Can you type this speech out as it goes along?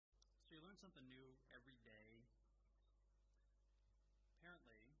something new every day.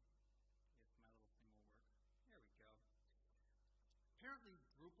 Apparently, if my little thing will work, there we go. Apparently,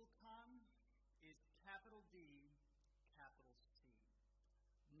 DrupalCon is capital D, capital C.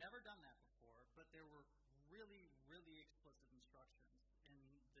 Never done that before, but there were really, really explicit instructions in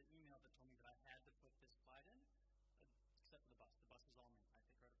the email that told me that I had to put this slide in, except for the bus. The bus is all me. I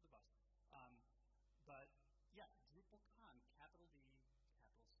take credit for the bus. But yeah, DrupalCon, capital D, capital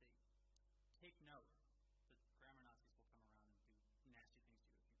C. Take note, the grammar Nazis will come around and do nasty things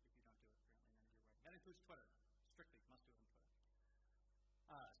to you if you don't do it. Apparently, none of your way. That includes Twitter. Strictly, must do it on Twitter.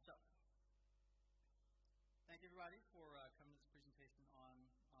 So, thank you everybody for coming to this presentation on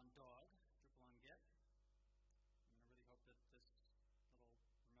Dog, Drupal on Git. I really hope that this little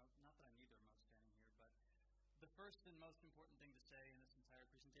remote, not that I need the remote standing here, but the first and most important thing to say in this entire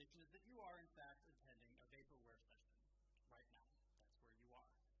presentation is that you are in fact attending a vaporware session right now. That's where you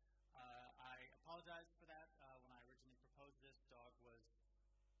are. I apologize for that. When I originally proposed this, Dog was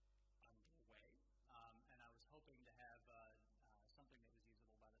underway, and I was hoping to have something that was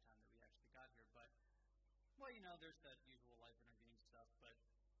usable by the time that we actually got here. But, well, you know, there's that usual life intervening stuff, but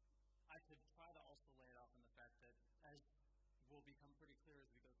I could try to also lay it off on the fact that, as will become pretty clear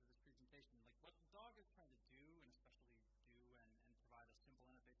as we go through this presentation, like what Dog is trying to do, and especially do and provide a simple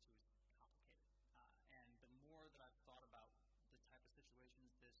interface to, is complicated. And the more that I've thought about the type of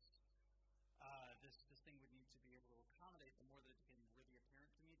situations this thing would need to be able to accommodate, the more that it became really apparent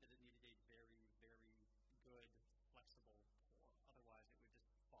to me that it needed a very, very good, flexible core. Otherwise, it would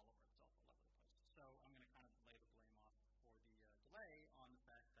just fall over itself all over the place. So I'm going to kind of lay the blame off for the delay on the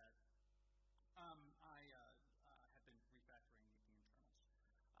fact that I have been refactoring the internals.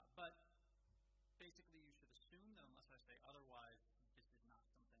 But basically, you should assume that unless I say otherwise, this is not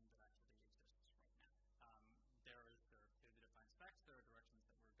something that actually exists right now. There are clearly defined specs, there are directions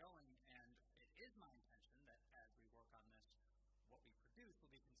that we're going, and it is my intention that as we work on this, what we produce will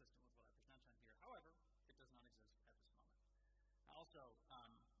be consistent with what I present on here. However, it does not exist at this moment. Also,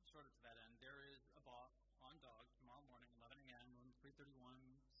 sort of to that end, there is a BOF on Dog tomorrow morning, 11 a.m., room 331,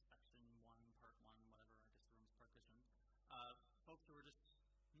 section 1, part 1, whatever, I guess the room's partitioned. Folks who are just,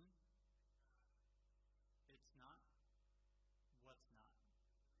 It's not? What's not?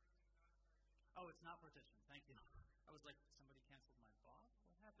 Oh, it's not partitioned. Thank you. I was like, somebody canceled my BOF?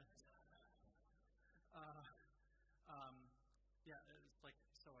 What happened? Yeah, it's like,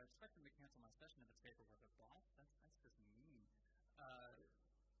 so I expect them to cancel my session if it's paperwork of BOF? That's just mean.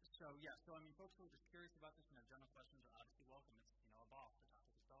 So I mean, folks who are just curious about this and have general questions are obviously welcome. It's, you know, a BOF, the topic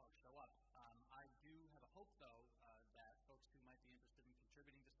is Dog, show up. I do have a hope, though, that folks who might be interested in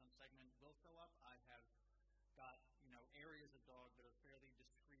contributing to some segment will show up. I have got, you know, areas of Dog that are fairly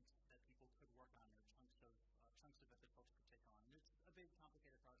discrete that people could work on, or chunks of it that folks could take on. And it's a big,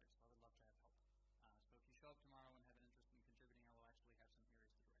 complicated project, so I would love to have help. So if you show up tomorrow and have an interest in contributing, I will actually have some areas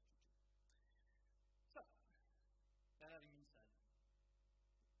to direct you to. So, that having been said, seriously, I'm done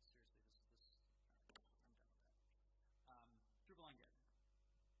with that. Drupal on Git.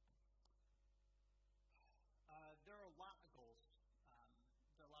 There are a lot of goals.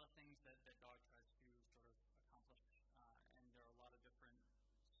 There are a lot of things that Dog tries to sort of accomplish, and there are a lot of different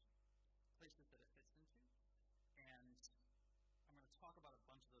places that it fits into. And I'm going to talk about a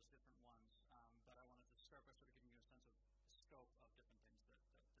bunch of those different ones, but I wanted to start by sort of giving you a sense of the scope of different things that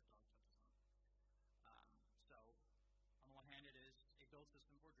Dog touches on. So, on the one hand, it is a build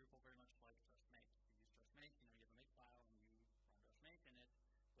system for Drupal, very much like JustMake. You use JustMake, you know, you have a make file, and you run JustMake, and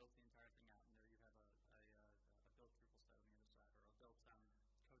it builds the entire thing out. And there you have a built Drupal set on the other side, or a built code tree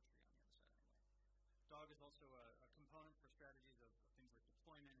on the other side, anyway. Dog is also a component for strategies of things like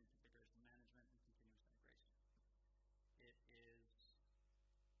deployment and configuration management and continuous integration. It is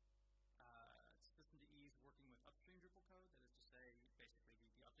it's a system to ease working with upstream Drupal code, that is to say, basically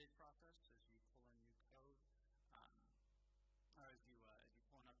the update process as you pull in new code, or as you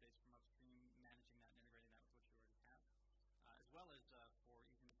pull in updates from upstream, managing that and integrating that with what you already have, as well as for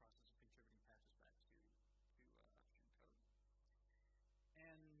easing the process of contributing patches back to upstream code.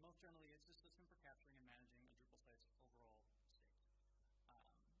 And most generally, it's a system for capturing and managing a Drupal site's overall state.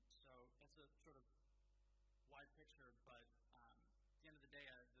 So that's a sort of wide picture, but at the end of the day,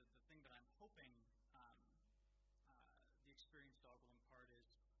 the thing that I'm hoping the experience Dog will impart is,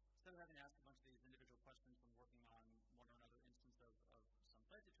 instead of having to ask a bunch of these individual questions when working on one or another instance of some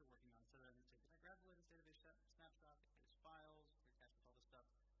site that you're working on, instead of having to say, did I grab the latest database snapshot, latest files, clear cache with all this stuff,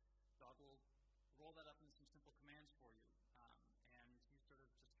 Dog will roll that up into some simple commands for you, and you sort of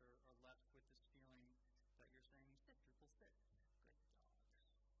just are left with this feeling that you're saying, sit, Drupal, sit. Good Dog.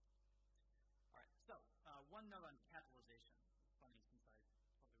 All right, so one note on capitalization. It's funny, since I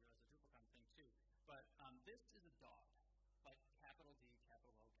totally realized the DrupalCon thing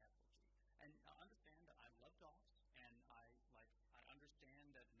And understand that I love dogs, and I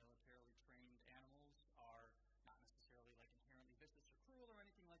understand that militarily trained animals are not necessarily inherently vicious or cruel or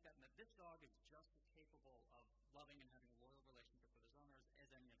anything like that, and that this dog is just as capable of loving and having a loyal relationship with his owners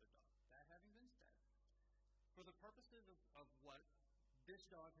as any other dog. That having been said, for the purposes of what this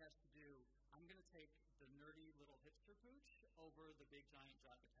dog has to do, I'm going to take the nerdy little hipster pooch over the big giant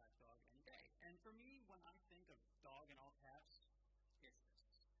drive attack dog any day. And for me, when I think of dog in all caps, it's this.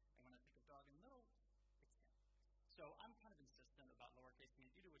 And when I think of dog in little, it's him. So I'm kind of insistent about lowercase me.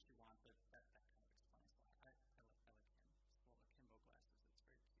 You do what you want, but that kind of explains why. I like him. It's little akimbo glasses.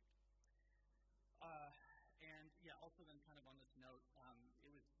 It's very cute. And yeah, also then kind of on this note, it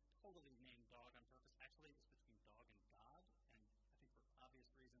was totally named dog on purpose. Actually, it was between dog and God, and I think for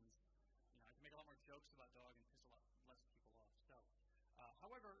obvious reasons, I can make a lot more jokes about dog and piss a lot less people off. So,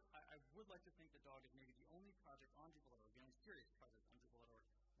 however, I would like to think that dog is maybe the only project on Drupal.org, the only serious project on Drupal.org,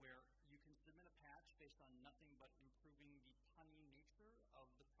 where you can submit a patch based on nothing but improving the punny nature of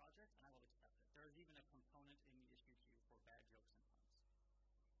the project, and I will accept it. There is even a component in the issue queue for bad jokes and puns.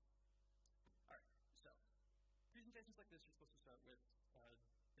 All right, so presentations like this, you're supposed to start with a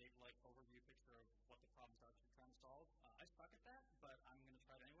big, overview picture of what the problems are you're trying to solve. I suck at that, but I'm going to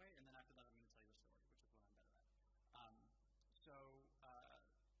try it anyway, and then after that I'm going to tell you a story, which is what I'm better at.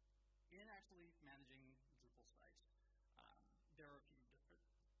 In actually managing Drupal sites, there are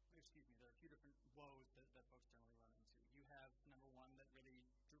a few different woes that folks generally run into. You have, number one, that really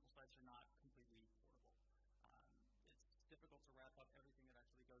Drupal sites are not completely portable. It's difficult to wrap up everything that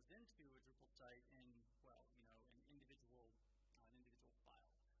actually goes into a Drupal site in, an individual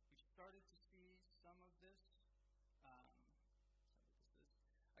file. We've started to see some of this.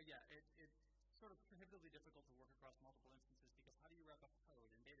 It's sort of prohibitively difficult to work across multiple instances because how do you wrap up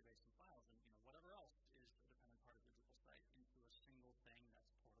code and database and files and whatever else is a dependent part of your Drupal site into a single thing that's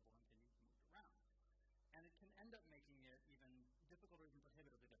portable and can be moved around? And it can end up making it even difficult or even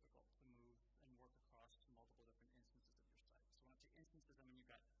prohibitively difficult to move and work across multiple different instances of your site. So when I say instances, I mean you've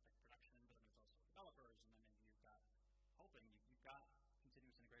got production, but then there's also developers, and then maybe you've got you've got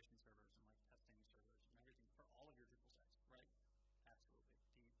continuous integration servers and testing servers and everything for all of your Drupal sites, right? Absolutely.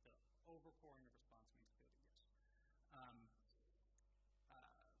 The overpouring of response means good, yes.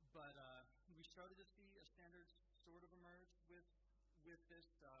 But we started to see a standard sort of emerge with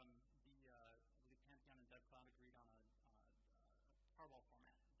this. I believe Pantheon and DevCloud agreed on a tarball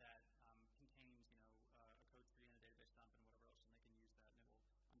format that contains, a code tree and a database dump and whatever else, and they can use that and it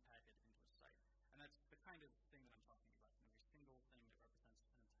will unpack it into a site. And that's the kind of thing that I'm talking about, a single thing that represents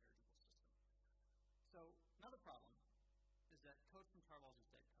an entire Drupal system. So another problem is that code from tarballs is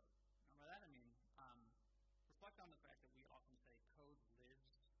dead code. And by that I mean, reflect on the fact that we often say code lives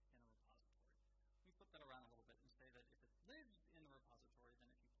in a repository. We flip that around a little bit and say that if it lives in a repository, then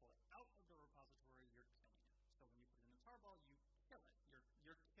if you pull it out of the repository, you're killing it. So when you put it in a tarball, you kill it.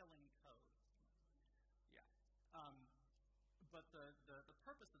 You're killing code. Yeah. But the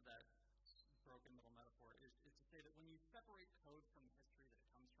purpose of that broken little metaphor is to say that when you separate code from the history that it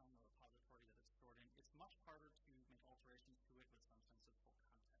comes from, the repository that it's stored in, it's much harder to make alterations to it with some sense of full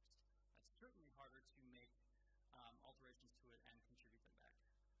context. It's certainly harder to make alterations to it and contribute them back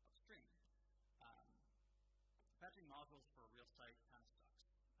upstream. Patching modules for a real site kind of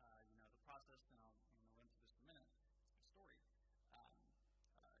sucks. The process, and I'm going to run through this in a minute, the story, it sucks.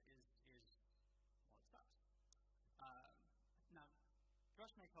 Now,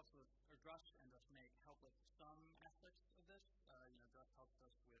 DrushMake helps with, or Drush and DrushMake help with some aspects of this. Drush helps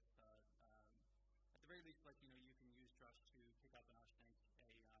us with, at the very least, you can use Drush to pick up and rsync a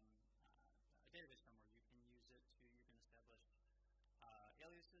database somewhere. You can use it to, you can establish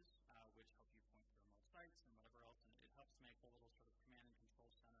aliases, which help you point to remote sites and whatever else, and it helps make a little sort of command and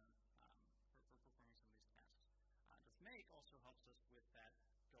control center for performing some of these tasks. DrushMake also helps us with that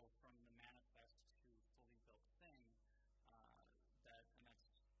go from the manifest to fully built thing, and that's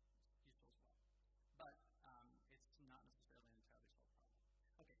useful as well. But it's not necessarily an entirely solved problem.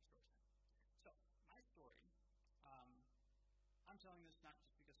 Okay, story time. So, my story, I'm telling this not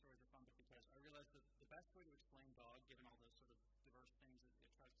just because stories are fun, but because I realized that the best way to explain dog, given all the sort of diverse things that it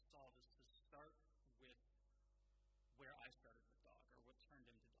tries to solve, is to start with where I started with dog, or what turned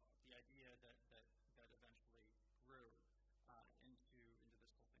into dog. The idea that eventually grew into this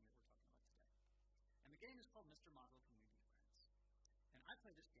whole thing that we're talking about today. And the game is called Mr. Module Can We Be Friends? And I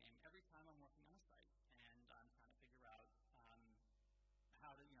play this game every time I'm working on a site, and I'm trying to figure out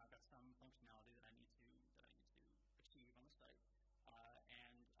how to, I've got some functionality that I need to achieve on the site,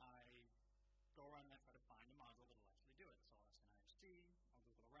 and I go around and I try to find a module that will actually do it. So I'll ask an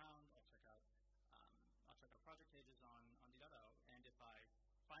IRC, I'll Google around, I'll check out project pages on D.O, and if I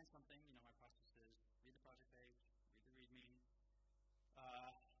find something, my project page, read the README,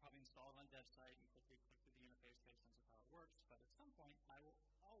 probably install it on dev site and quickly click through the interface, get a sense of how it works, but at some point I will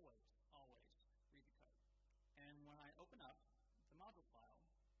always read the code. And when I open up the module file,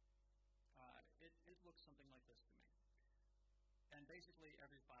 it looks something like this to me. And basically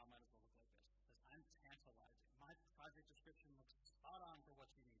every file might as well look like this, because I'm tantalizing. My project description looks spot on for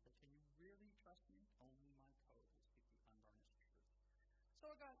what you need, but can you really trust me? Only my code will speak the unvarnished truth.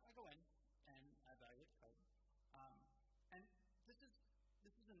 So I go in and I evaluate code. And this is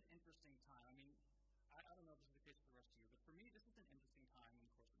an interesting time. I mean, I don't know if this is the case for the rest of you, but for me, this is an interesting time in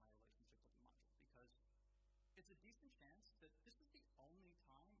the course of my relationship with the module, because it's a decent chance that this is the only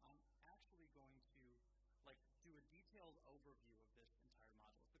time I'm actually going to do a detailed overview of this entire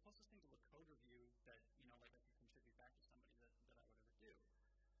module. It's the closest thing to a code review that, I could contribute back to somebody that I would ever do.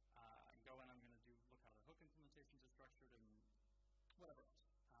 I'm going, I'm going to look how the hook implementations are structured and whatever else.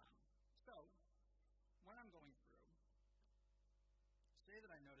 So, when I'm going through, say that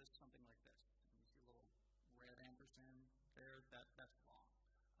I notice something like this. You see a little red ampersand there, that's wrong.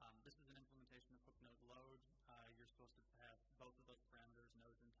 This is an implementation of hook node load. You're supposed to have both of those parameters,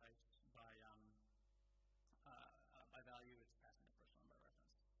 nodes and types, by value. It's passing the first one by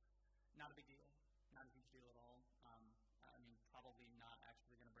reference. Not a big deal. Not a huge deal at all. I mean, probably not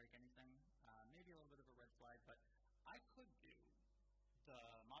actually going to break anything. Maybe a little bit of a red flag, but I could do the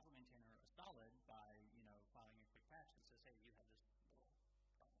module maintainer a solid by, filing a quick patch that says, hey, you have this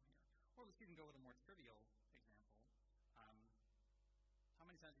little problem here. Or let's even go with a more trivial example. How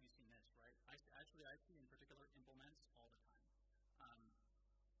many times have you seen this, right? I see in particular implements all the time.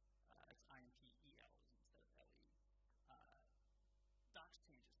 It's IMPEL instead of LE. Docs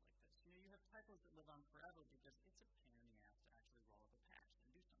changes like this. You have typos that live on forever because it's a pain in the ass to actually roll up a patch and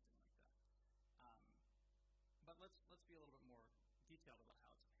do something like that. But let's be a little bit more detailed about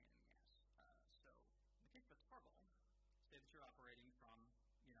how it's a pain in the ass. So in the case of a tarball, say that you're operating from,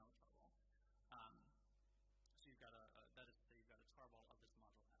 a tarball. So you've got a tarball of this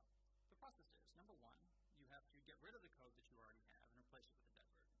module out. The process is, number one, you have to get rid of the code that you already have and replace it with a dev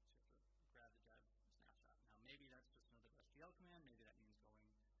version. So you have to grab the dev snapshot. Now maybe that's just another SQL command. Maybe that means going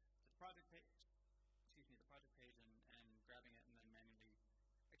to the project page, and grabbing it and then manually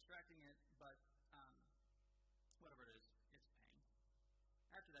extracting it. But whatever it is, it's a pain.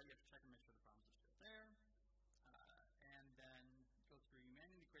 After that, you have to check and make sure the problems are still there. And then go through, you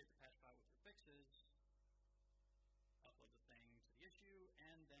manually create the patch file with your fixes, upload the thing to the issue,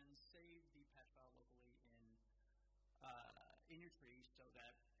 and then save the patch file locally in your tree so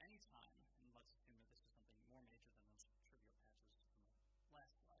that anytime, and let's assume that this is something more major than those trivial patches from the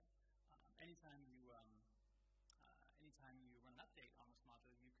last slide, anytime you run an update on this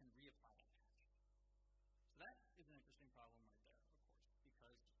module, you can reapply that patch. So that is an interesting problem right there, of course,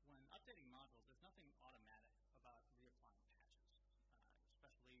 because when updating modules, there's nothing automatic about reapplying patches,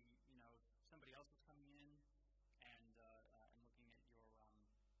 especially, if somebody else is coming in and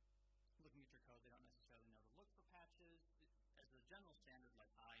looking at your code, they don't necessarily know to look for patches. As a general standard,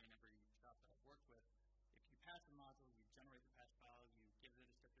 like in every shop that I've worked with, if you pass a module, you generate the patch file, you give it a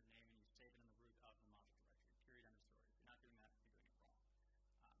descriptive name, and you save it in the root of the module directory. Period. End of story. If you're not doing that, you're doing it wrong.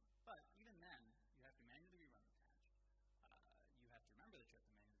 But even then, you have to manually rerun the patch. You have to remember that you have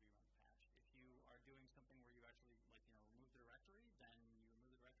to manually rerun the patch. If you are doing something where you actually, remove the directory, then you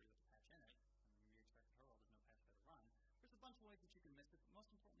remove the directory with the patch in it, and you expect to there's no patch there to run. There's a bunch of ways that you can miss it, but most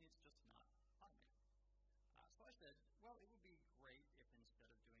importantly, it's just not automated. So I said, well, it would be great if instead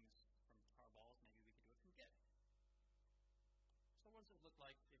of doing this from tarballs, maybe we could do it from Git. So what does it look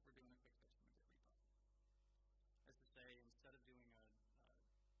like if we're doing a quick fix from a Git repo? As to say, instead of doing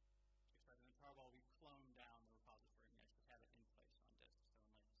extracting a tarball, we clone down the repository and actually have it in place on disk. So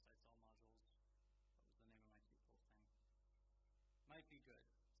in sites all modules, what was the name of my cute little thing? Might be good.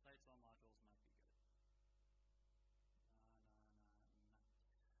 Sites all modules might be good.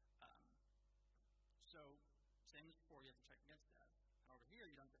 So, same as before, you have to check against dev. However, here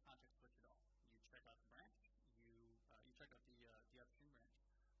you don't get context switch at all. You check out the branch, you check out the upstream branch.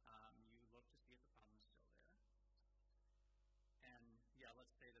 You look to see if the problem is still there. And yeah,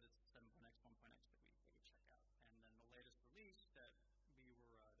 let's say that it's 7.x, 1.x that we check out. And then the latest release that we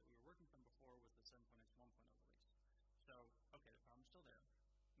were working from before was the 7.x 1.0 release. So, okay, the problem's still there.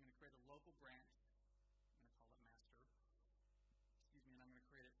 I'm going to create a local branch. I'm going to call it master. And I'm going to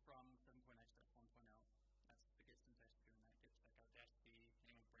create it from 7.x-1.0. That's the Git syntax for doing that. Git checkout -b,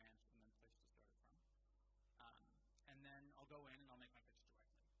 name of branch, and then place to start it from. And then I'll go in and I'll make my fix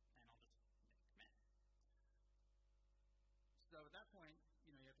directly. And I'll just make a commit. So at that point,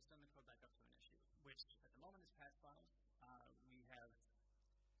 you have to send the code back up to an issue, which at the moment is patch files. We have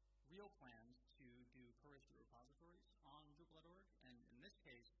real plans to do per issue repositories on Drupal.org, and in this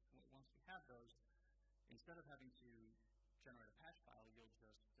case, once we have those, instead of having to generate a patch file, you'll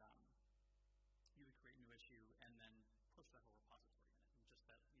just you would create a new issue and then push that whole repository in it. And just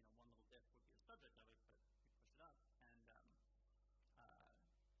that one little diff would be the subject of it, but you push it up, and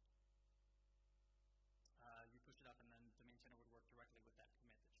you push it up, and then the maintainer would work directly with that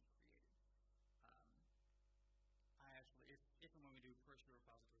commit that you created. I actually, if and when we do per issue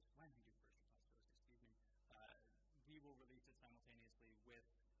repositories, we will release it simultaneously with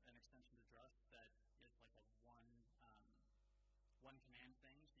an extension to Drush that is like a one command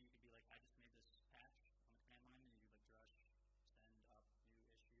thing. So you could be like, I just made this patch on the command line, and you do like Drush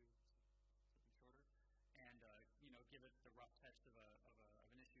send up new issue, something shorter, and give it the rough text of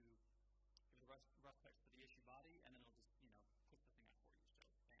an issue, give it the rough text for the issue body, and then it'll just push the thing up for you.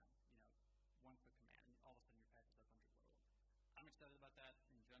 So bam, one quick command, and all of a sudden your patch is up on Drupal. I'm excited about that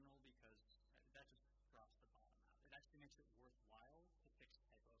in general because that just drops the bottom out. It actually makes it worthwhile to fix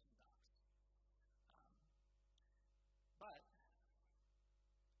typos and docs. But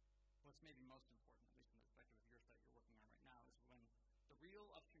what's maybe most important, at least from the perspective of your site you're working on right now, is when the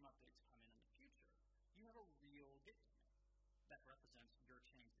real upstream updates come in the future, you have a real Git commit that represents your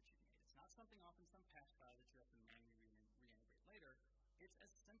change that you've made. It's not something off in some patch file that you have to manually reintegrate later. It's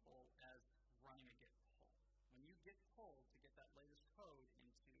as simple as running a Git pull. When you Git pull to get that latest code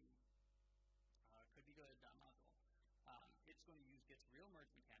into could be good module, it's going to use Git's real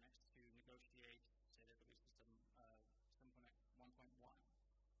merge mechanics to negotiate, say they release system 1.1.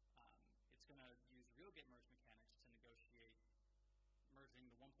 It's going to use real Git merge mechanics to negotiate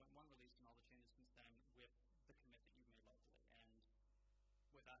merging the 1.1 release and all the changes since then with the commit that you've made locally. And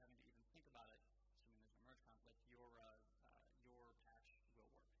without having to even think about it, assuming there's no merge conflict, your patch will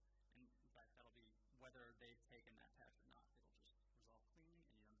work. And in fact, that'll be whether they've taken that patch or not. It'll just resolve cleanly,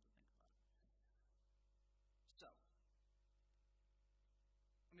 and you don't have to think about it. So,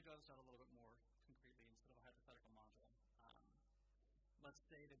 let me draw this out a little bit more concretely instead of a hypothetical module. Let's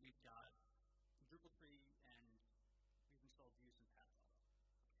say that we've got Drupal 3 and we've installed views and path auto,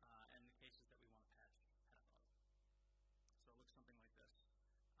 and the cases that we want to patch path auto. So it looks something like this.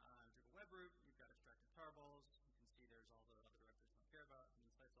 Drupal web root, you've got extracted tarballs. You can see there's all the other directories we don't care about, and then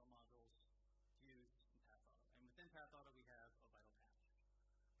site cell modules, views, and path auto. And within path auto, we have a vital patch,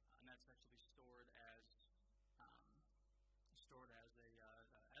 and that's actually stored as a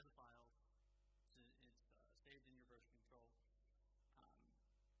file. It's saved in your version control,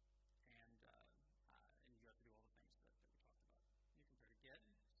 and you have to do all the things that we talked about. You compare to Git,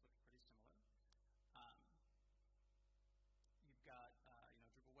 this looks pretty similar. You've got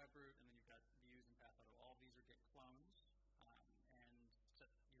Drupal web root, and then you've got views and path auto. All of these are Git clones, and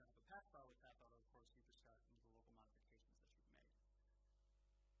except you don't have a path file with path auto. Of course, you've just got the local modifications that you've made.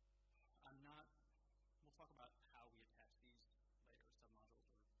 We'll talk about how we attach these later, submodules or whatever.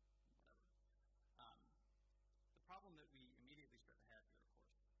 The problem that we immediately start to have here,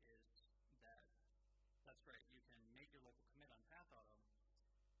 of course, is that that's great. You can make your local commit on path auto,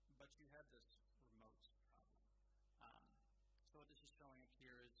 but you have this remote problem. So what this is showing up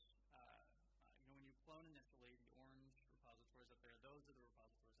here is, when you clone initially, the orange repositories up there, those are the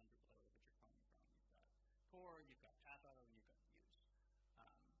repositories on Drupal that you're cloning from. You've got core, you've got path auto, and you've got views.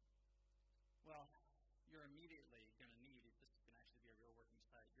 Well, you're immediately going to need, if this can actually be a real working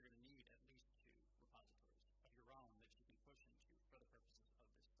site, you're going to need at least 2 repositories of your own that you can push into for the purposes of this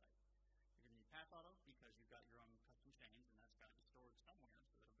site. You're going to need path auto because you've got your own custom change, and that's got to be stored somewhere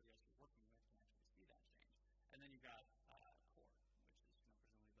so that everybody else you're working with can actually see that change. And then you've got core, which is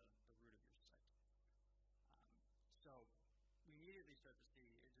presumably the root of your site. So we immediately start to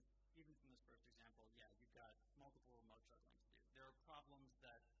see, even from this first example, you've got multiple remote juggling to do. There are problems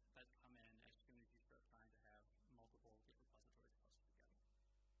that come in as soon as you start trying to have multiple Git repositories clustered together.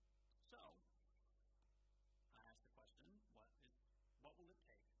 So I asked the question, what will it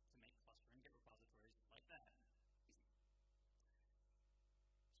take to make clustering Git repositories like that easy?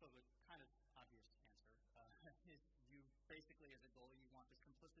 So the kind of obvious answer is you basically, as a goal, you want the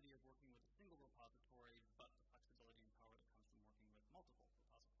simplicity of working with a single repository, but the flexibility and power that comes from working with multiple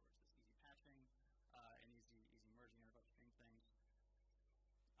repositories. This easy patching and easy merging of upstream things.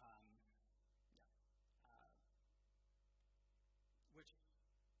 Which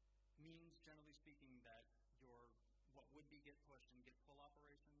means, generally speaking, that what would be Git push and Git pull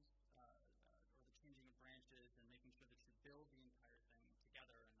operations, or the changing of branches and making sure that you build the entire thing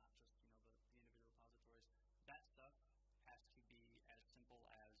together and not just the individual repositories, that stuff has to be as simple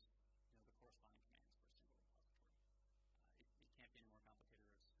as the corresponding commands for a single repository. It can't be any more complicated,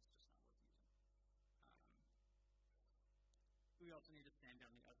 or it's just not worth using. We also need to stand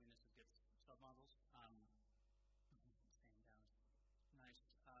down the ugliness of Git's submodules.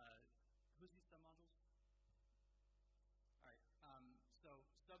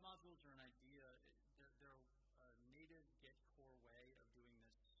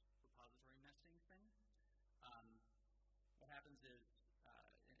 thing. What happens is,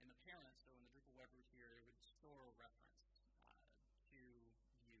 in the parent, so in the Drupal web root here, it would store a reference to views.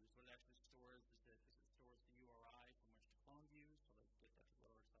 What it actually stores is it stores the URI from which to clone views, so like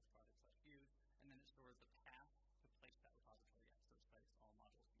get.drupal.org/project/views, and then it stores the path to place that repository at, so it cites all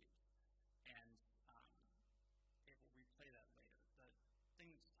modules views. And it will replay that later. The thing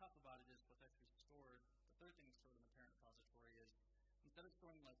that's tough about it is what's actually stored, the third thing that's stored in the parent repository is, instead of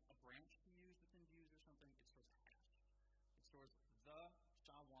storing like a branch to use within views or something, it stores a hash. It stores the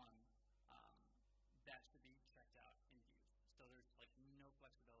SHA-1 that should be checked out in views. So there's like no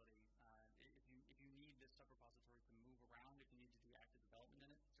flexibility. If you need this sub-repository to move around, if you need to do active development in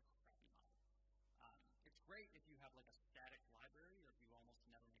it, it's a crappy model. It's great if you have like a static library or if you almost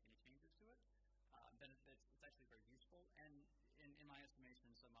never make any changes to it. Then it's actually very useful. And in my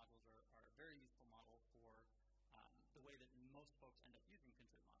estimation, submodules are a very useful model for the way that most folks end up using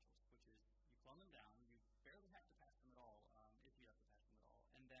contrib modules, which is you clone them down, you barely have to patch them at all, if you have to patch them at all,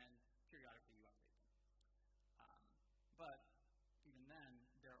 and then periodically you update them. But even then,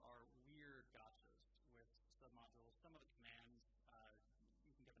 there are weird gotchas with submodules. Some of the commands,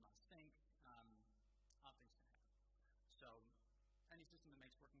 you can get them out of sync. Odd things can happen. So any system that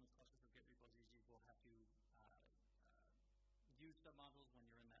makes working with clusters of Git repos easy will have to use submodules when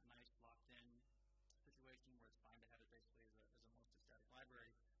you're in that nice locked-in situation where it's fine to have it basically as a mostly static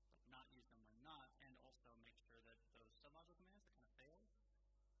library, but not use them when not, and also make sure that those submodule commands that kind of fail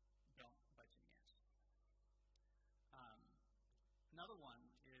don't bite you in the ass. Another one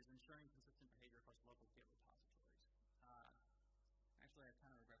is ensuring consistent behavior across local Git repositories. Actually, I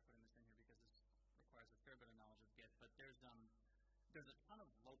kind of regret putting this in here because this requires a fair bit of knowledge of Git, but there's a ton of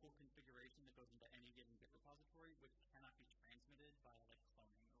local configuration that goes into any given Git repository which cannot be transmitted by like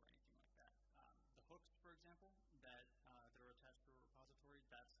cloning or anything like that. The hooks, for example, that are attached to a repository,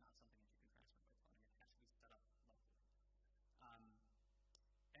 that's not something that you can transmit by cloning. It has to be set up locally.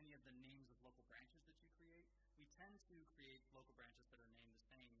 Any of the names of local branches that you create, we tend to create local branches that are named the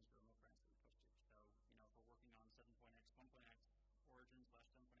same as the remote branch that we push to. So, if we're working on 7.x, 1.x, origin/7.x,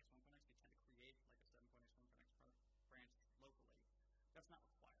 1.x, we tend to create like a 7.x, 1.x branch locally. That's not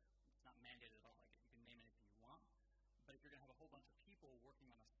required. It's not mandated at all. Like, you can name anything you want. But if you're going to have a whole bunch of people working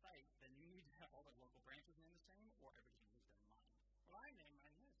on a site, then you need to have all their local branches named the same, or everybody's going to lose their mind. Well, I name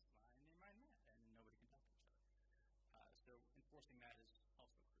mine this, I name mine that, and nobody can talk to each other. So enforcing that is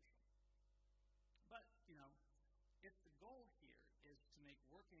also crucial. But, if the goal here is to make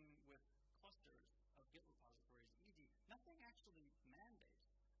working with clusters of Git repositories easy, nothing actually mandates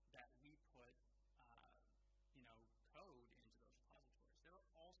that we put, code into those repositories. There are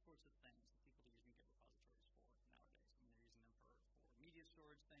all sorts of things that people are using Git repositories for nowadays. I mean, they're using them for media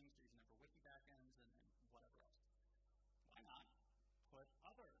storage things, they're using them for wiki backends, and whatever else. Why not put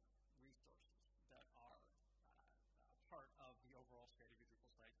other resources that are part of the overall state of your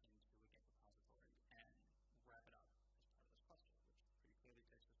Drupal site into a Git repository and wrap it up as part of this cluster, which pretty clearly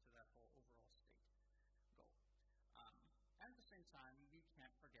takes us to that whole overall state goal. At the same time, we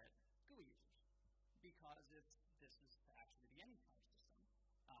can't forget GUI users, because if this is to actually be any kind of system,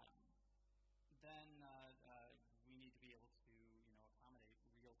 then we need to be able to, accommodate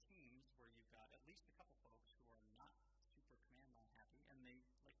real teams where you've got at least a couple folks who are not super command line happy, and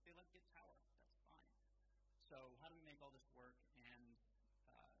they like Git Tower. That's fine. So how do we make all this work and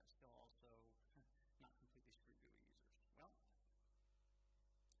still also not completely screw GUI users? Well,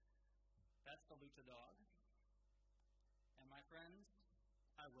 that's the lucha dog. And my friends,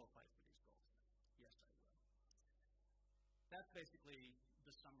 I will fight for these goals. Yes, I will. That's basically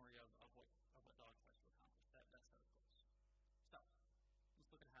the summary of what Dog tries to accomplish, that set of goals. So, let's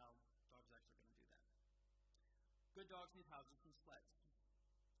look at how Dog's actually going to do that. Good dogs need houses and sleds.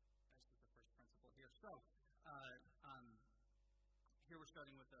 That's the first principle here. So, here we're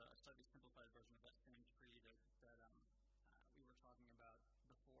starting with a slightly simplified version of that same tree that we were talking about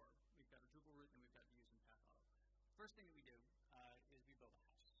before. We've got a Drupal root and we've got views and path auto. First thing that we do is we build a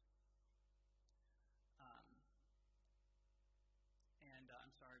house. And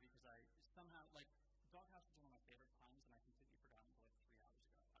I'm sorry because I somehow, Doghouse is one of my favorite puns, and I completely forgot until 3 hours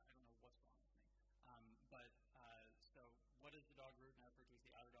ago. I don't know what's wrong with me. So what is the dog root? Now referred to as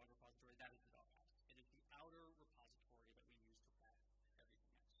the outer dog repository. That is the Doghouse. It is the outer repository that we use to wrap everything else.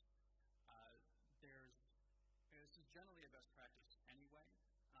 This is generally a best practice anyway.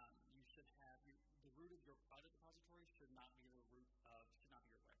 You should have the root of your project repository should not be your web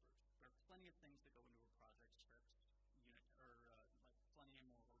root. There are plenty of things that go into a project script, unit, or like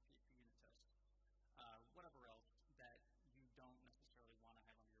Selenium or PHP unit test, whatever else that you don't necessarily want to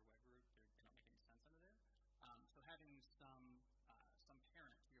have under your web root. They don't make any sense under there. So having some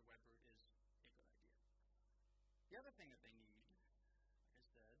parent to your web root is a good The other thing that they need, like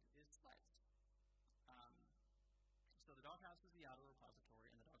I said, is sleds. So the doghouse is the outer repository,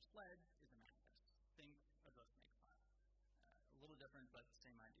 and the dog sled is a manifest. Think address make file. A little different, but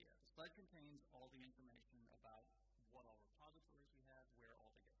same idea. The sled contains all the information about what all repositories we have, where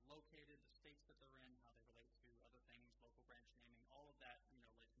all they get located, the states that they're in, how they relate to other things, local branch naming, all of that,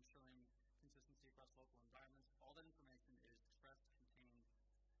 like ensuring consistency across local environments. All that information is expressed, contained,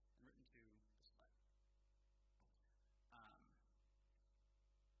 and written to the sled.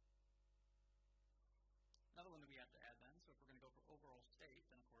 Another one that we have to add then, so if we're going to go for overall state,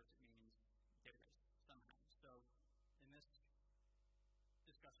 then of course it means database somehow. So in this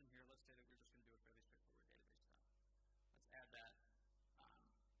discussion here, let's say that we're just going to do a fairly straightforward database dump. Let's add that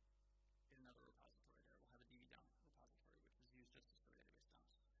in another repository there. We'll have a db-dump repository, which is used just to store database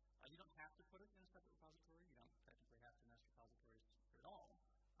dumps. You don't have to put it in a separate repository. You don't technically have to nest repositories at all.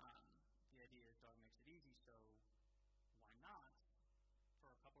 The idea is dog makes it easy, so why not?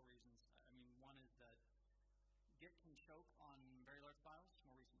 For a couple reasons. One is that Git can choke on very large files.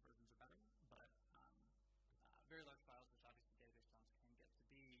 More recent versions are better, but very large files, which obviously database dumps can get to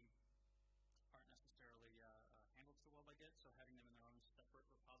be, aren't necessarily handled so well by Git. So having them in their own separate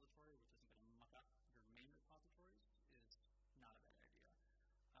repository, which isn't going to muck up your main repositories, is not a bad idea.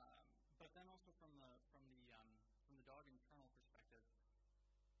 But then also from the dog internal perspective,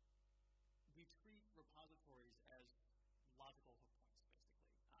 we treat repositories as logical hook points, basically.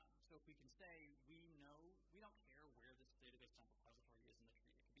 So if we can say, we don't care where this database dump repository is in the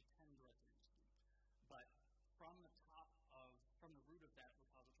tree. It could be 10 directories deep. But from the root of that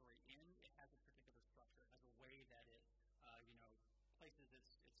repository in, it has a particular structure, has a way that it, places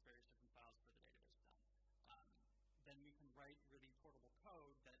its various different files for the database dump. Then we can write really portable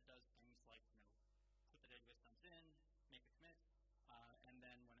code that does things like, put the database dumps in, make a commit, and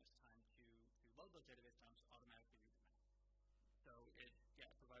then when it's time to load those database dumps, automatically read them out. So it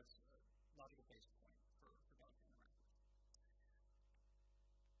provides a logical base point for dog to interact with.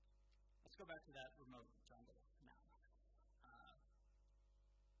 Let's go back to that remote jungle now.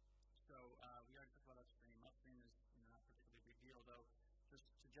 We already talked about upstream. Upstream is not a particularly big deal, though. Just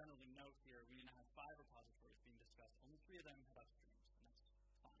to generally note here, we now have 5 repositories being discussed. Only 3 of them have upstreams, and that's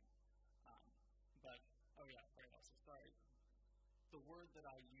fine. Sorry. The word that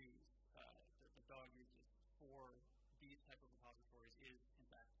I use, that the dog uses for these type of repositories is, in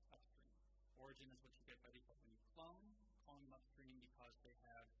fact, upstream. Origin is what you get by default when you clone them upstream because they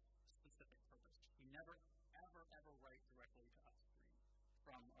have specific purpose. We never, ever write directly to upstream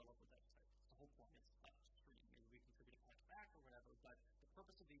from our local dev site. The whole point is upstream. Maybe we contribute a patch back or whatever, but the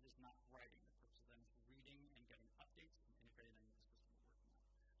purpose of these is not writing. The purpose of them is reading and getting updates and integrating them into the system we're working on.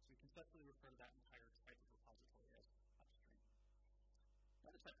 So we conceptually refer to that entire type of repository as upstream.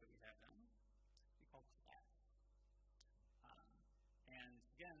 Another type that we have now, we call collab. And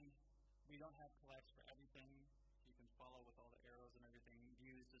again, we don't have collabs for everything. You can follow with all the arrows and everything.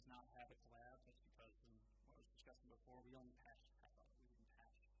 Views does not have a collab. That's because, in what I was discussing before, we only patched half of it. We didn't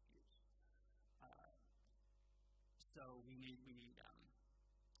patch views. So we need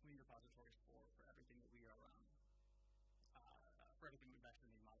repositories for everything that we are for everything we've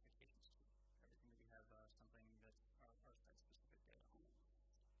actually made modifications to. Everything that we have something that's our site-specific data on.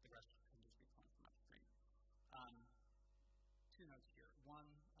 The rest can just be cloned from upstream. 2 notes here. One,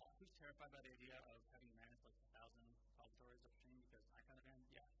 who's terrified by the idea of having to manage like 1,000 repositories upstream? Because I kind of am.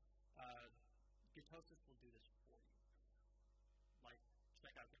 Yeah. Gitosis will do this for you. Like,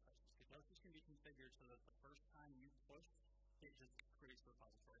 check out Gitosis. Gitosis can be configured so that the first time you push, it just creates a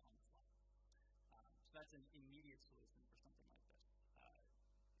repository on the fly. So that's an immediate solution for something like this.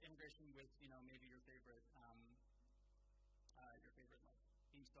 Integration with, maybe your favorite like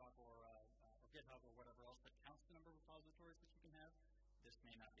Beanstalk or GitHub or whatever else that counts the number of repositories that you can have. This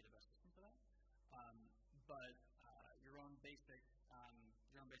may not be the best system for that. But your own basic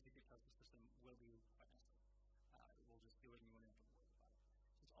Gitosis system will do quite nicely. It will just do it and you won't have to worry about it.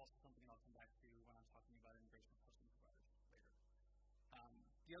 It's also something I'll come back to when I'm talking about integration with hosting providers later.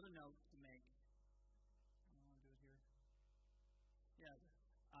 The other note to make, I don't want to do it here. Yeah.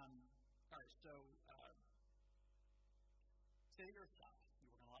 All right, so say you're a shop, you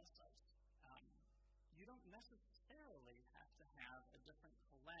work on a lot of sites. You don't necessarily have to have a different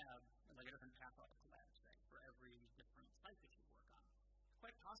collab, like a different path audit collab, say, for every different site that you work on. It's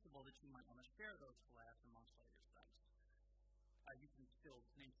quite possible that you might want to share those collabs amongst all your sites. You can still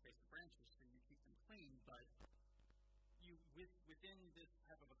namespace the branches so you keep them clean, but within this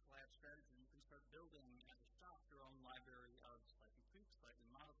type of a collab strategy, you can start building as a shop your own library of slightly tweaked, slightly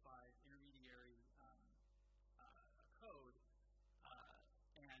modified, intermediary code,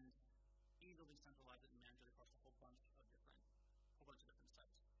 and easily centralize it and manage it across a whole bunch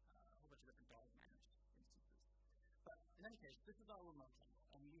bunch of different dog managed instances. But in any case, this is our remote jungle,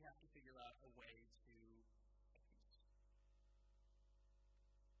 and we have to figure out a way to get these.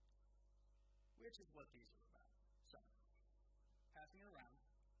 Which is what these are about. So, passing it around,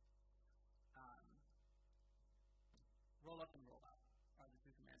 roll up and roll out are the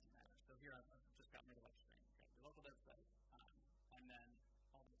two commands that matter. So here I've just got rid of upstream. Okay, the local dev site, and then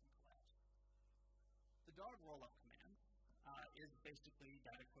all the different collabs. The dog rollup command is basically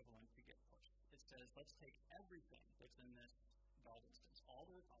that equivalent to git push. It says, let's take everything that's in this dog instance, all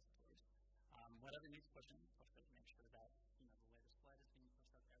the repositories, whatever needs pushing, push it, make sure that the latest flight is being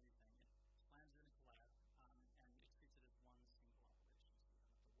pushed up, everything. It slams it in a collab, and it treats it as one single operation.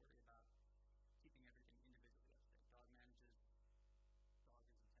 So you don't have to worry about keeping everything individually up to date. Dog is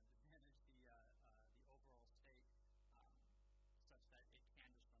intended to manage the overall state such that it can just run this one command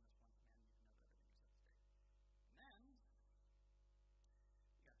and you can know that everything is up to date. And then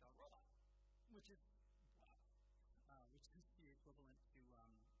you got dog rollout, which is the equivalent to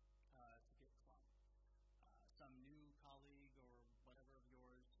git clone. Some new colleague or whatever of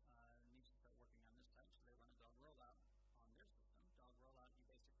yours needs to start working on this type, so they run a dog rollout on their system. Dog rollout, you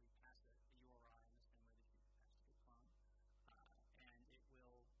basically pass it a URI in the same way that you pass a git clone, and it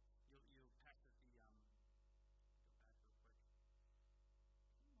will you pass it the go back real quick. Come on. Oh, that's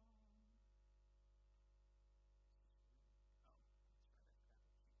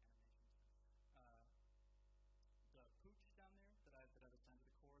right. I forgot the key animations.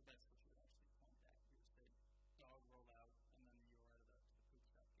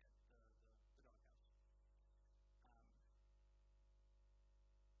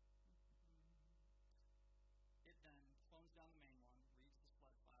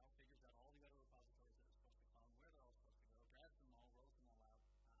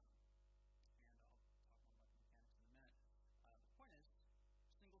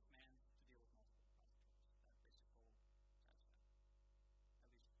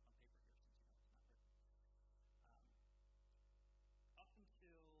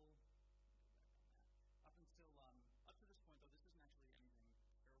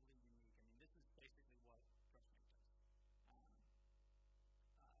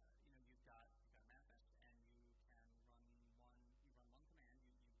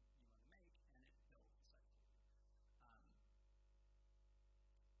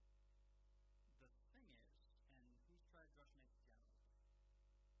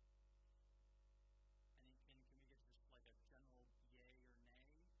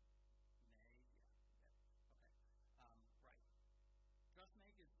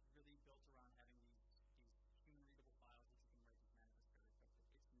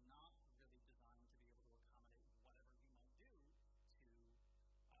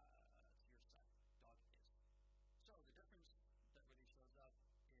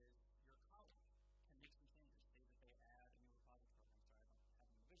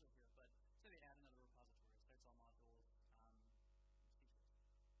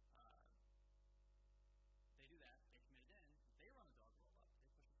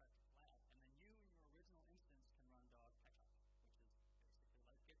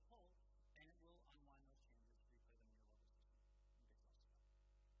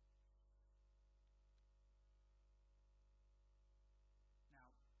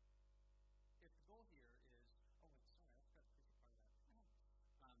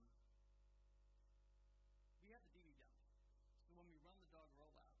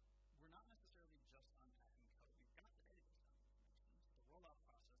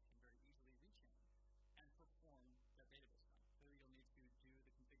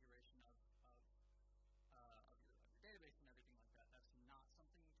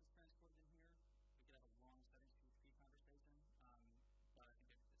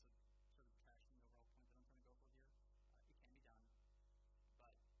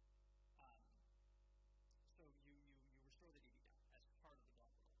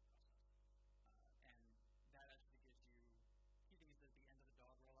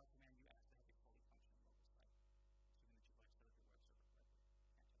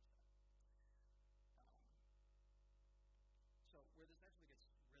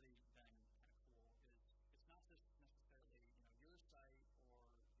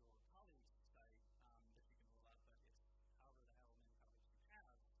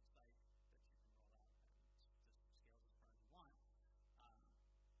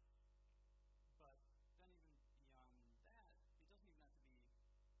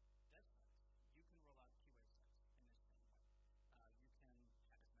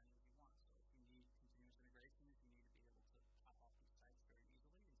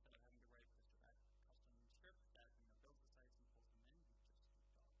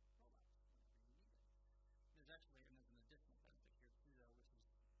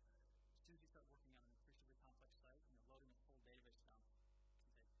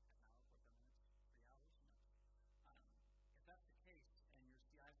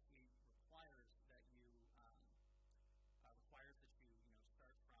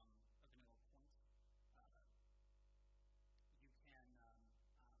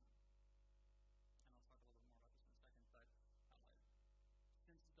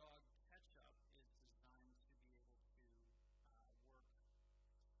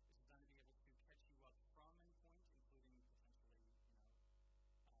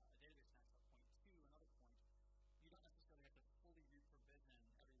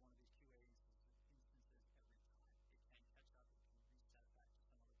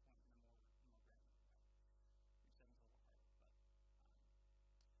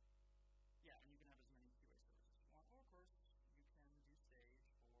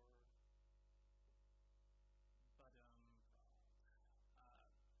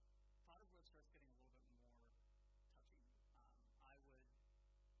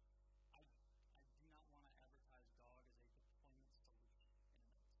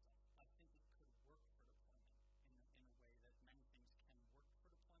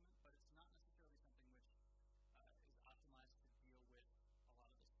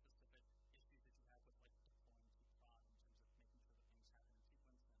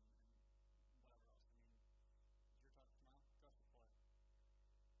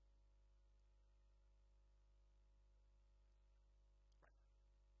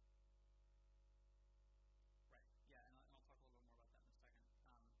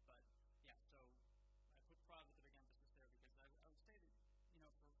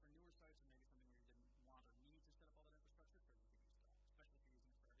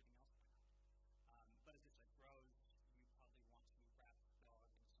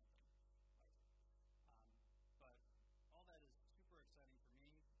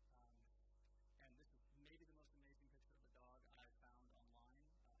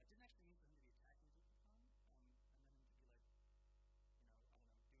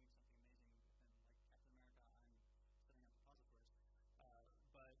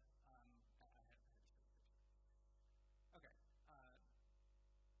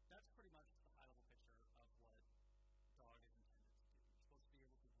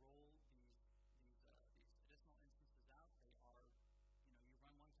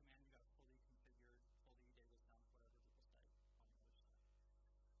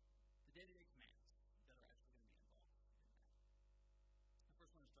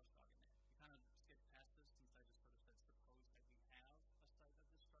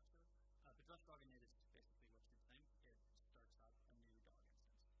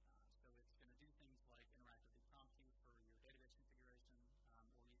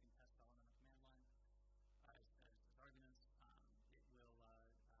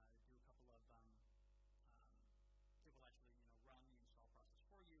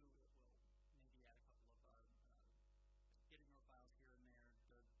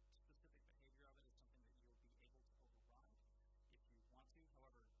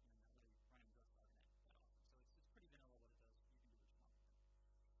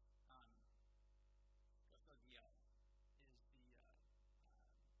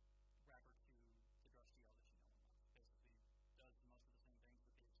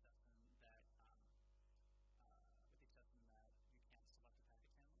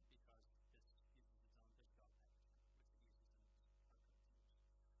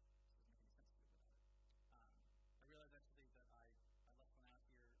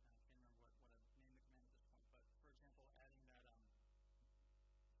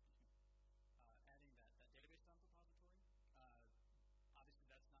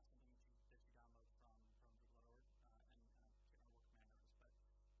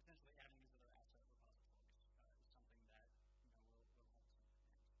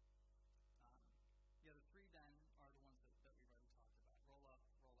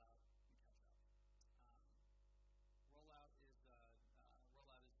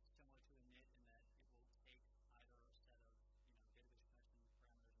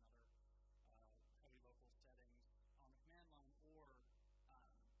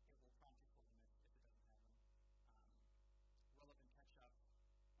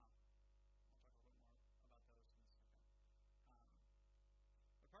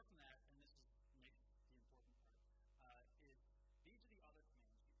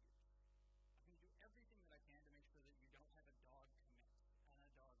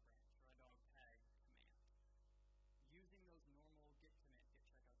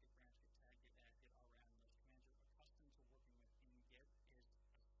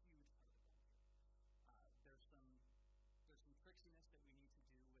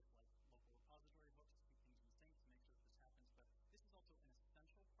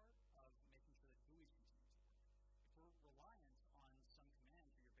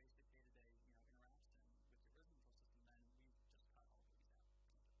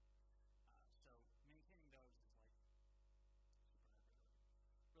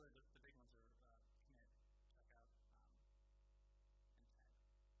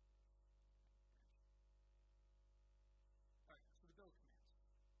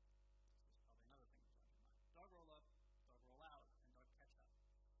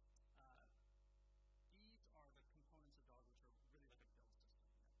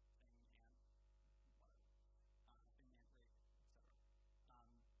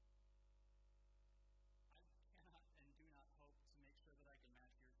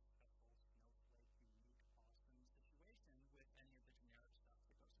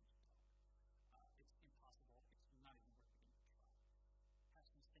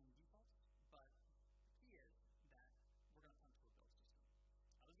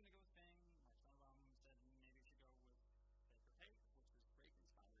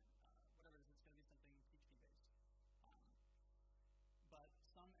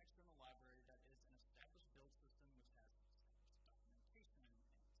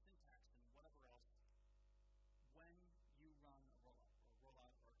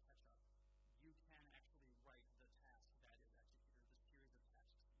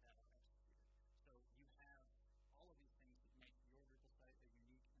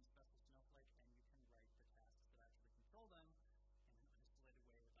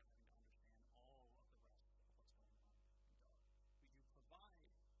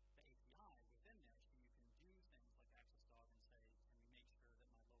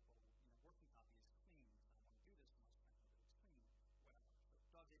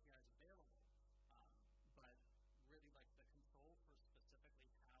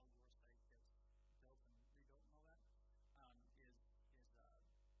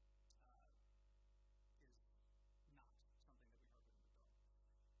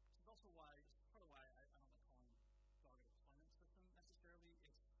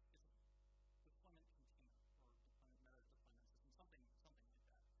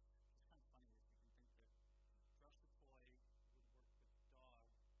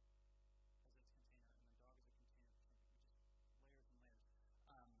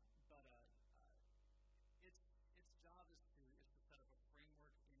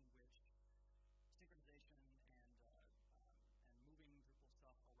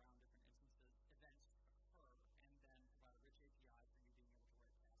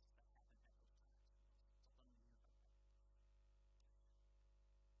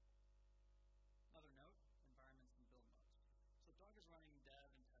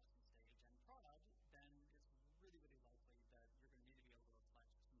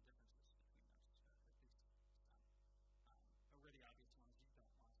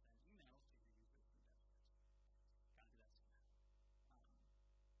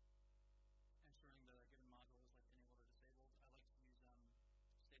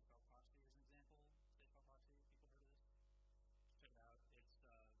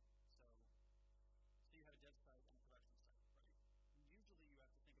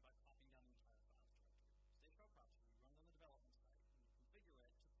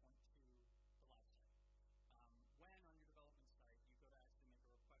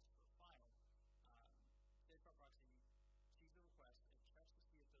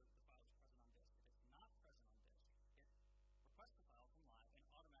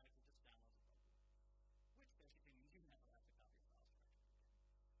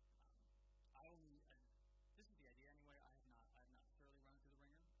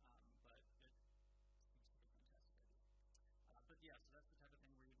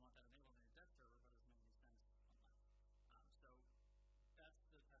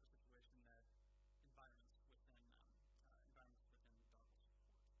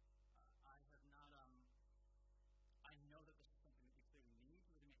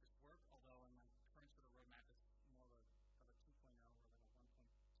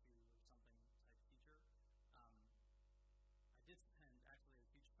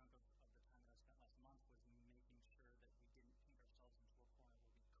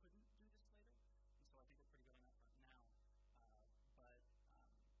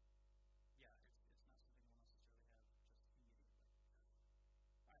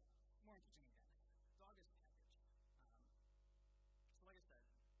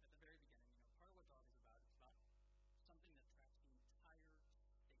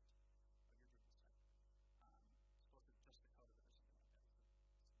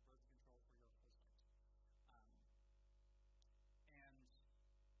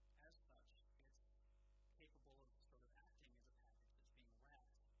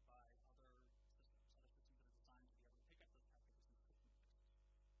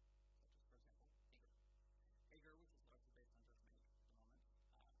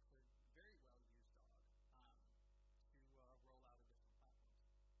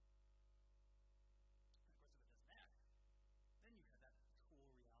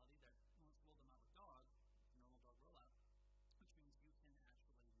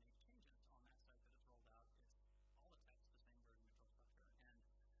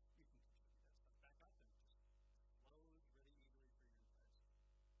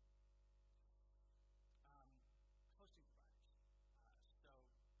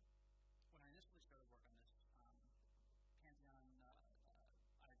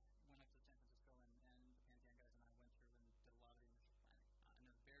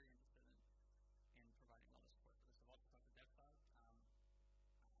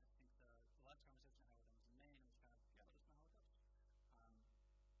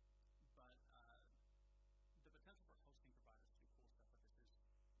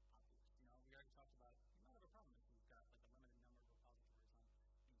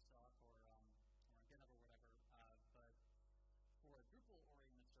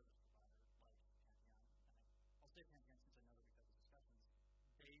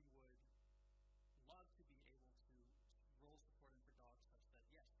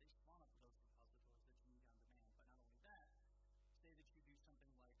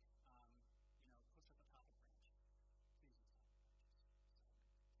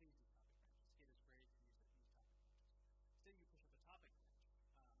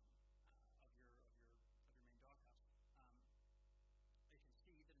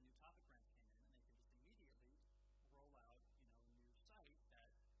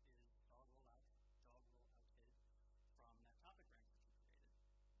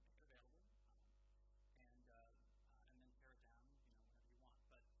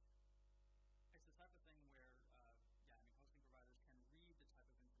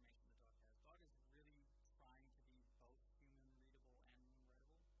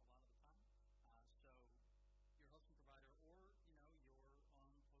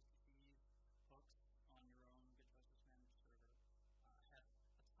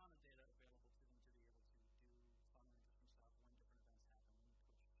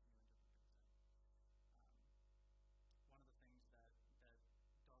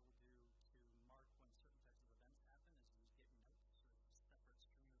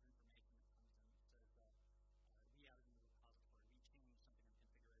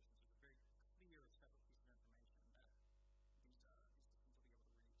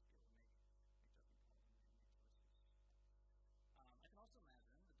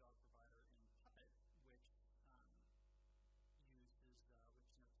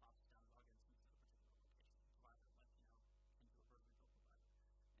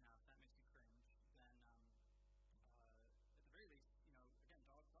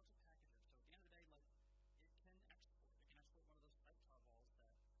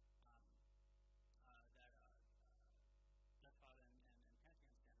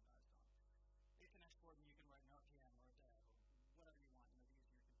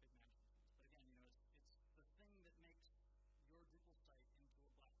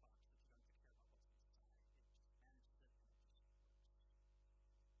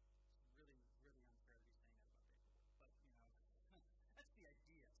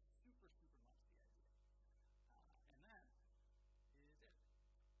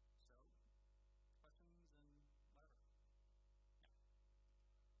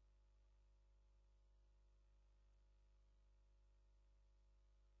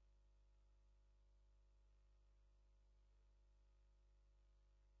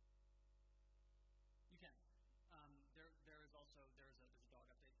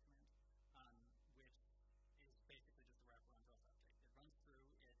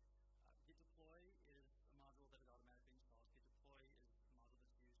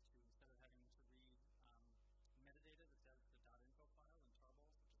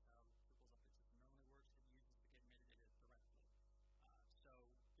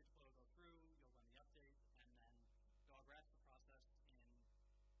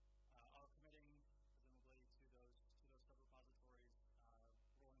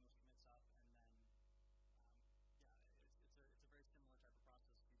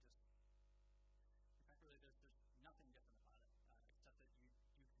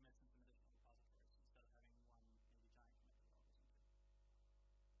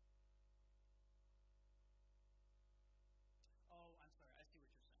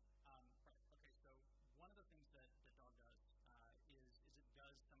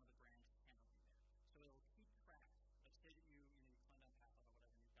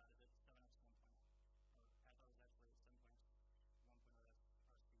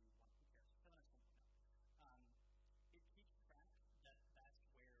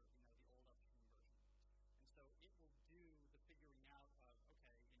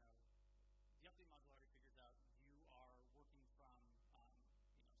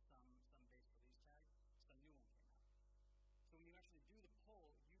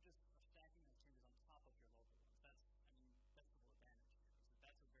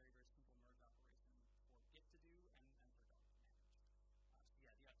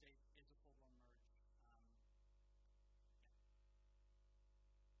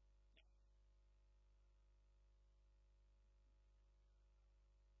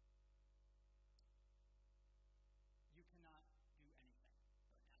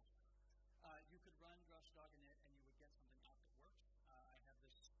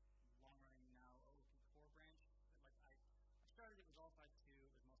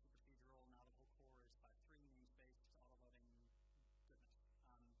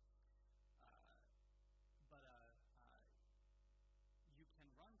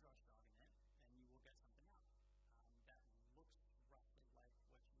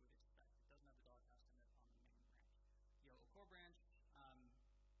 core branch,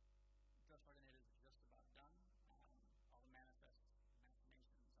 Drupal native is just about done. All the manifestations are just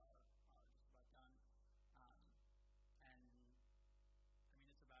about done. And I mean,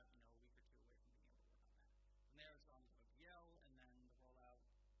 it's about a week or two away from being able to work on that. From there, it's on to ODL, and then the rollout,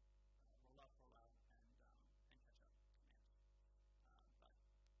 and catch up commands. But I mean, I'm not going to put a ton on that.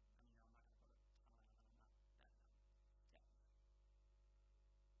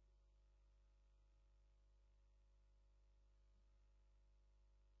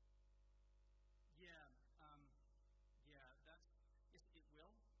 Yeah. Yeah, yes, it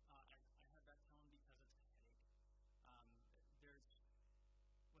will. I have that tone because it's a headache.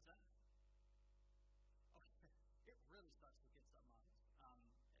 What's that? Okay, it really sucks to get something on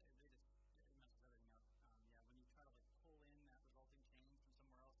it. It messes everything up. When you try to pull in that resulting change from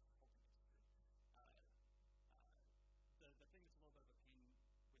somewhere else, the whole thing gets screwed. The thing that's a little bit of a pain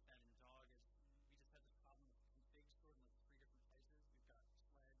with that in Dog is we just had this problem with config stored in 3 different places. We've got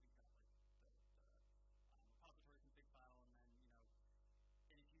sled, we've got the repository config file, and then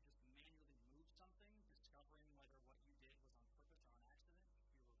and if you just manually move something, discovering whether what you did was on purpose or on accident, if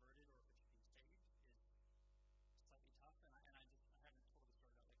you reverted or if it should be saved, is slightly tough. And I haven't totally sorted out the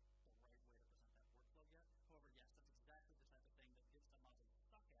right way to present that workflow yet. However, yes, that's exactly the type of thing that gets some modules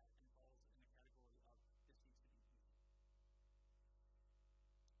stuck at and falls in the category of this needs to be easy.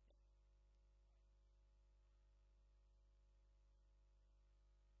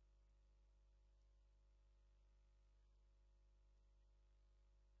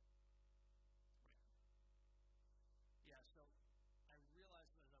 Yeah, so I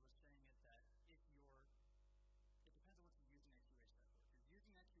realized as I was saying it that it depends on what you're using that QA site for. If you're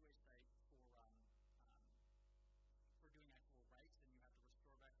using that QA site for doing actual writes, then you have to restore back to a pristine state.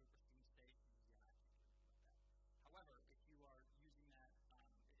 Yeah, I can't do anything about that. However, if you are using that, if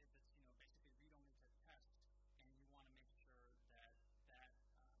it's basically read-only type tests, and you want to make sure that say that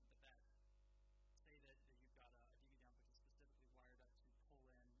you've got a DB dump which is specifically wired up to pull in a database dump from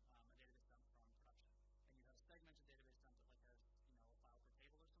production. And you have a segmented database dump that has a file per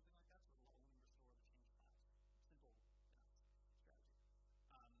table or something like that, so it will only restore the changed files. Simple enough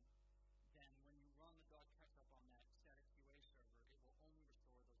strategy. Then when you run the dog catch-up on that static QA server, it will only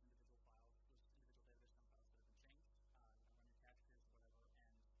restore those individual files, those individual database dump files that have been changed. Run your captures, whatever, and there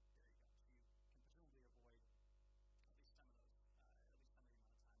you go. So you can presumably avoid at least some of those, at least some of the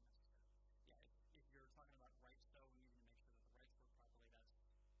amount of time necessary. Yeah, if you're talking about writes, though, and needing to make sure that the writes work properly,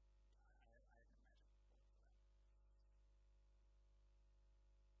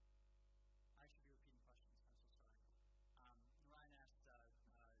 that's I can imagine. I should be repeating questions. I'm so sorry. Ryan asked if I was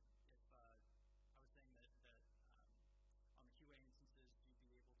saying that on the QA instances, you'd be able to avoid some of the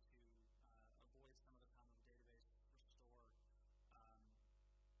time of the database restore. And I explained that, yeah, I was only thinking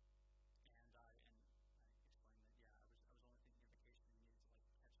of the case where you needed to catch up. You can't really do anything if you've got writes that you need to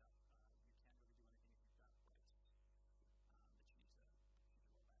roll back.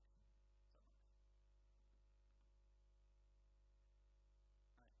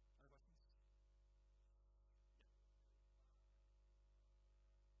 So,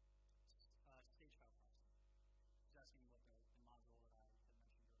 all right, other questions? Stage file processing. He's asking what the module that I had mentioned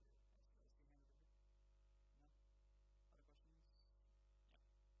earlier is being handled over. No? Other questions?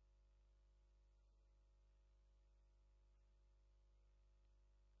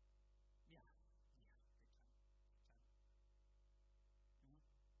 Yeah. Yeah.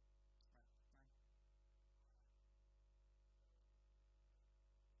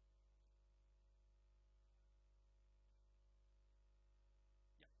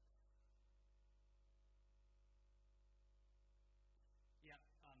 Big time. Mm-hmm. Right. Yep. Yeah,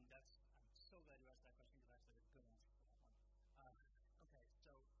 I'm so glad you asked that question because I actually have a good answer for that one. Okay,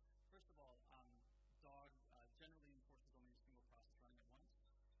 so first of all, Dog generally enforces only a single process running at once.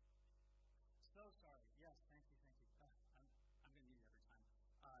 So sorry. Yes, thank you. I'm going to need it every time.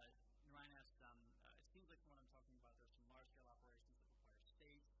 Ryan asked, it seems like from what I'm talking about, there's some large-scale operations that require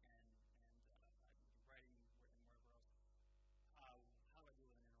state and writing and wherever else. How do I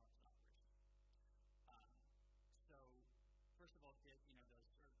deal with an interrupted operation? So first of all,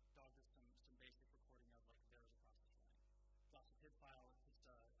 Dog does some basic recording of there is a process running. Drops a PID file,